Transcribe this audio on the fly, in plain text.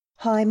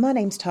Hi, my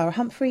name's Tara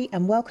Humphrey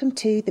and welcome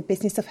to the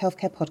Business of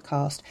Healthcare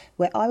podcast,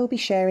 where I will be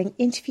sharing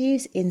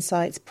interviews,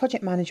 insights,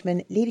 project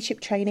management,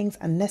 leadership trainings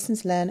and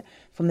lessons learned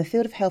from the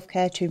field of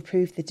healthcare to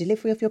improve the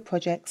delivery of your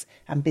projects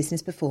and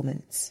business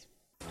performance.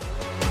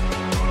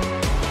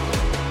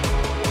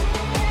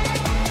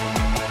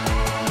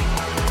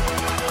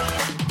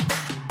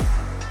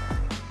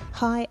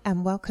 Hi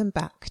and welcome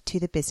back to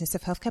the Business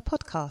of Healthcare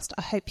podcast.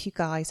 I hope you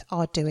guys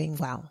are doing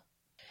well.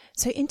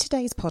 So in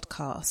today's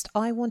podcast,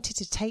 I wanted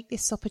to take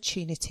this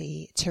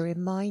opportunity to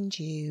remind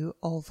you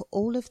of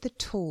all of the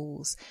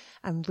tools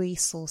and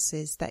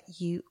resources that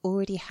you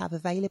already have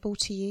available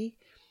to you.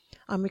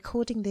 I'm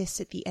recording this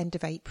at the end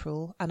of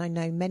April, and I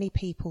know many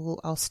people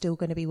are still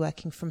going to be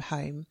working from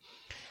home.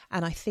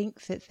 And I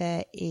think that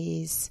there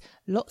is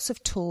lots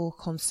of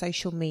talk on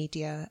social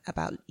media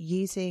about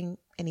using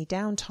any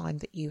downtime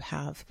that you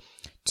have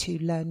to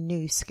learn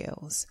new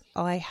skills.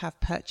 I have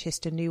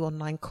purchased a new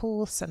online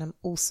course and I'm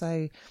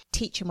also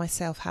teaching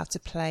myself how to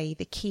play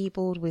the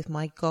keyboard with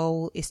my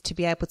goal is to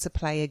be able to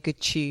play a good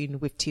tune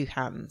with two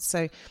hands.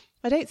 So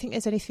I don't think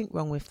there's anything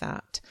wrong with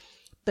that.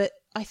 But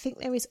I think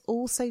there is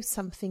also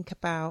something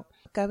about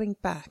going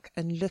back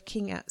and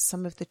looking at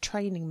some of the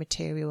training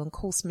material and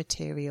course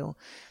material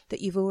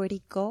that you've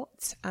already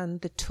got and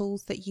the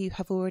tools that you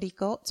have already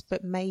got,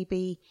 but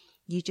maybe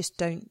you just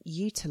don't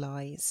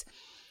utilize.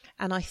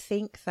 And I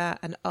think that,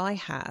 and I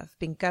have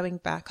been going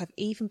back, I've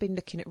even been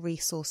looking at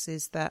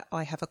resources that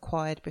I have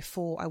acquired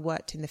before I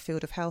worked in the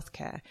field of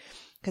healthcare,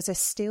 because there's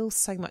still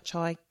so much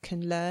I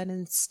can learn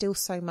and still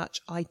so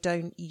much I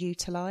don't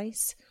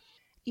utilize.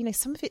 You know,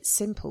 some of it's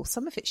simple.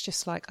 Some of it's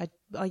just like I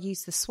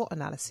used the SWOT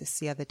analysis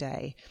the other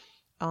day.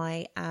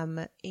 I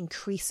am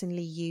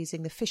increasingly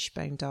using the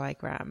fishbone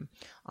diagram.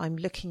 I'm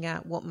looking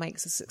at what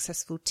makes a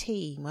successful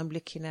team. I'm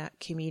looking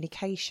at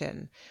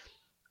communication.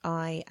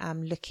 I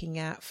am looking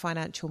at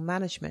financial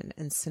management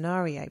and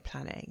scenario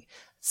planning.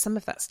 Some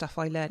of that stuff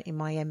I learned in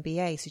my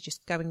MBA. So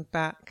just going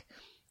back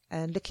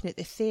and looking at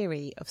the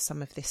theory of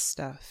some of this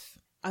stuff.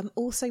 I'm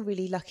also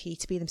really lucky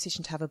to be in the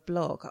position to have a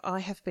blog. I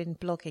have been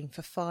blogging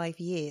for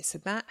 5 years. So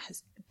that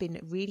has been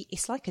really,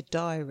 it's like a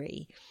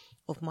diary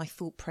of my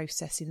thought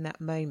process in that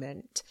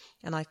moment.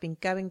 And I've been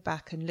going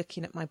back and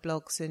looking at my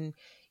blogs and,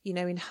 you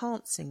know,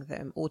 enhancing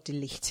them or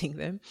deleting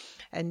them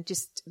and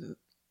just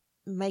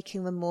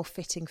making them more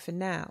fitting for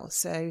now.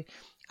 So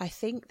I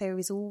think there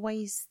is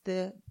always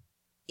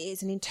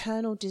it's an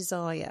internal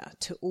desire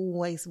to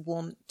always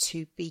want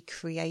to be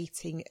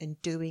creating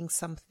and doing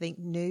something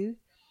new.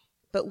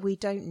 But we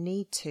don't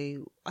need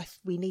to.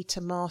 We need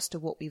to master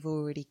what we've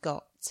already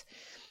got.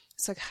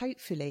 So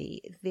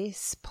hopefully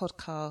this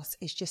podcast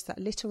is just that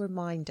little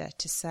reminder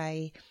to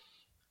say,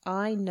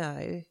 I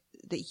know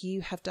that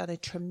you have done a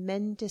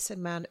tremendous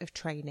amount of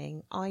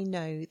training. I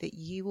know that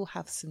you will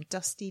have some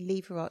dusty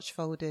lever arch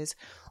folders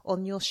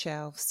on your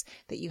shelves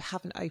that you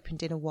haven't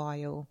opened in a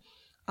while.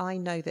 I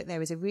know that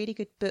there is a really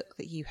good book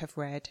that you have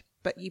read,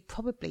 but you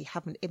probably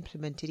haven't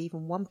implemented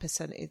even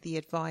 1% of the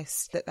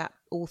advice that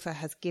author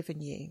has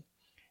given you.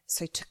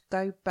 So to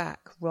go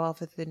back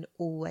rather than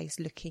always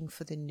looking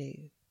for the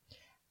new.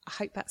 I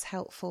hope that's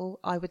helpful.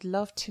 I would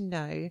love to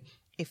know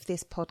if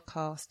this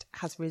podcast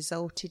has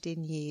resulted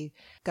in you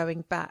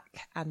going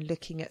back and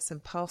looking at some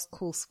past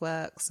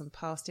coursework, some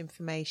past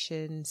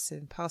information,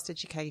 some past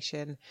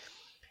education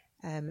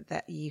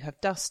that you have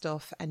dusted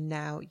off and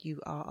now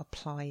you are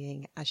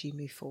applying as you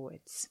move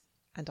forwards.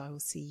 And I will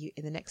see you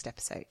in the next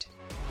episode.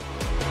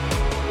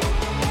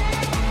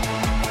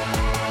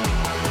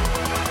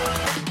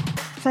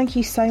 Thank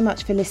you so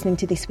much for listening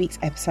to this week's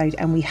episode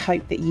and we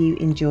hope that you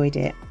enjoyed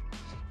it.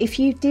 If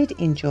you did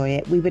enjoy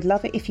it, we would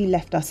love it if you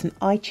left us an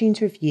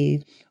iTunes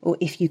review or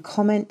if you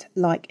comment,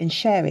 like and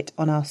share it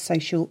on our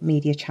social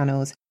media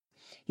channels.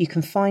 You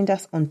can find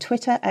us on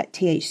Twitter at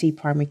THC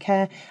Primary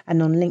Care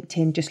and on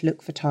LinkedIn, just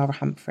look for Tara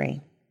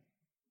Humphrey.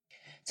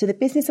 So the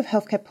Business of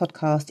Healthcare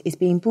podcast is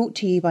being brought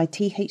to you by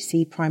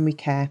THC Primary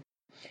Care.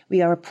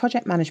 We are a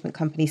project management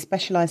company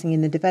specialising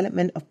in the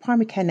development of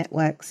primary care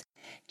networks,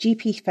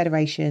 GP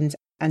federations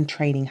and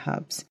training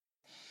hubs.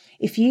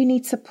 If you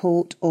need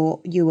support or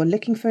you are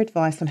looking for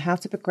advice on how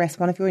to progress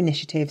one of your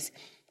initiatives,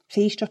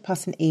 please drop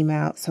us an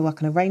email so I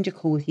can arrange a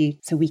call with you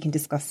so we can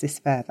discuss this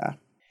further.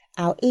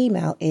 Our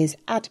email is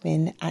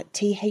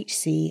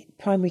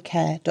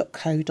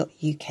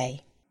admin@thcprimarycare.co.uk.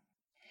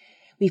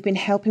 We've been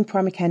helping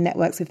primary care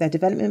networks with their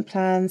development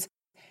plans,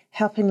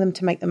 helping them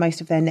to make the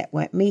most of their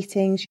network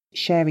meetings,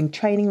 sharing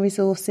training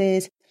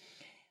resources.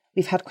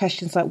 We've had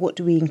questions like, what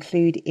do we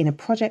include in a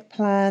project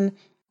plan?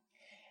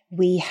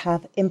 We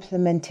have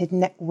implemented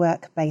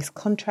network-based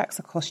contracts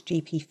across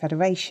GP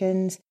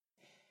federations.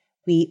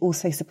 We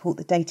also support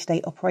the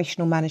day-to-day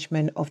operational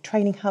management of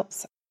training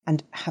hubs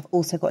and have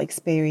also got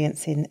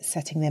experience in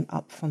setting them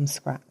up from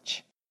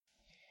scratch.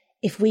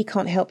 If we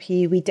can't help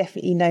you, we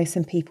definitely know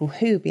some people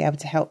who will be able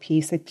to help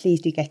you, so please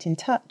do get in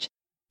touch.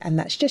 And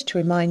that's just to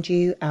remind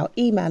you, our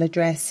email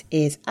address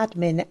is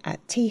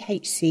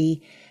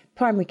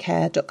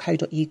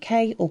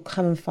admin@thcprimarycare.co.uk or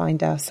come and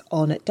find us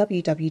on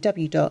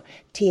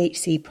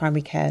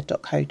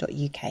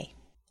www.thcprimarycare.co.uk.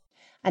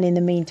 And in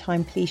the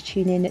meantime, please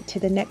tune in to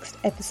the next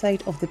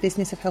episode of the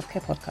Business of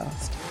Healthcare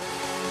podcast.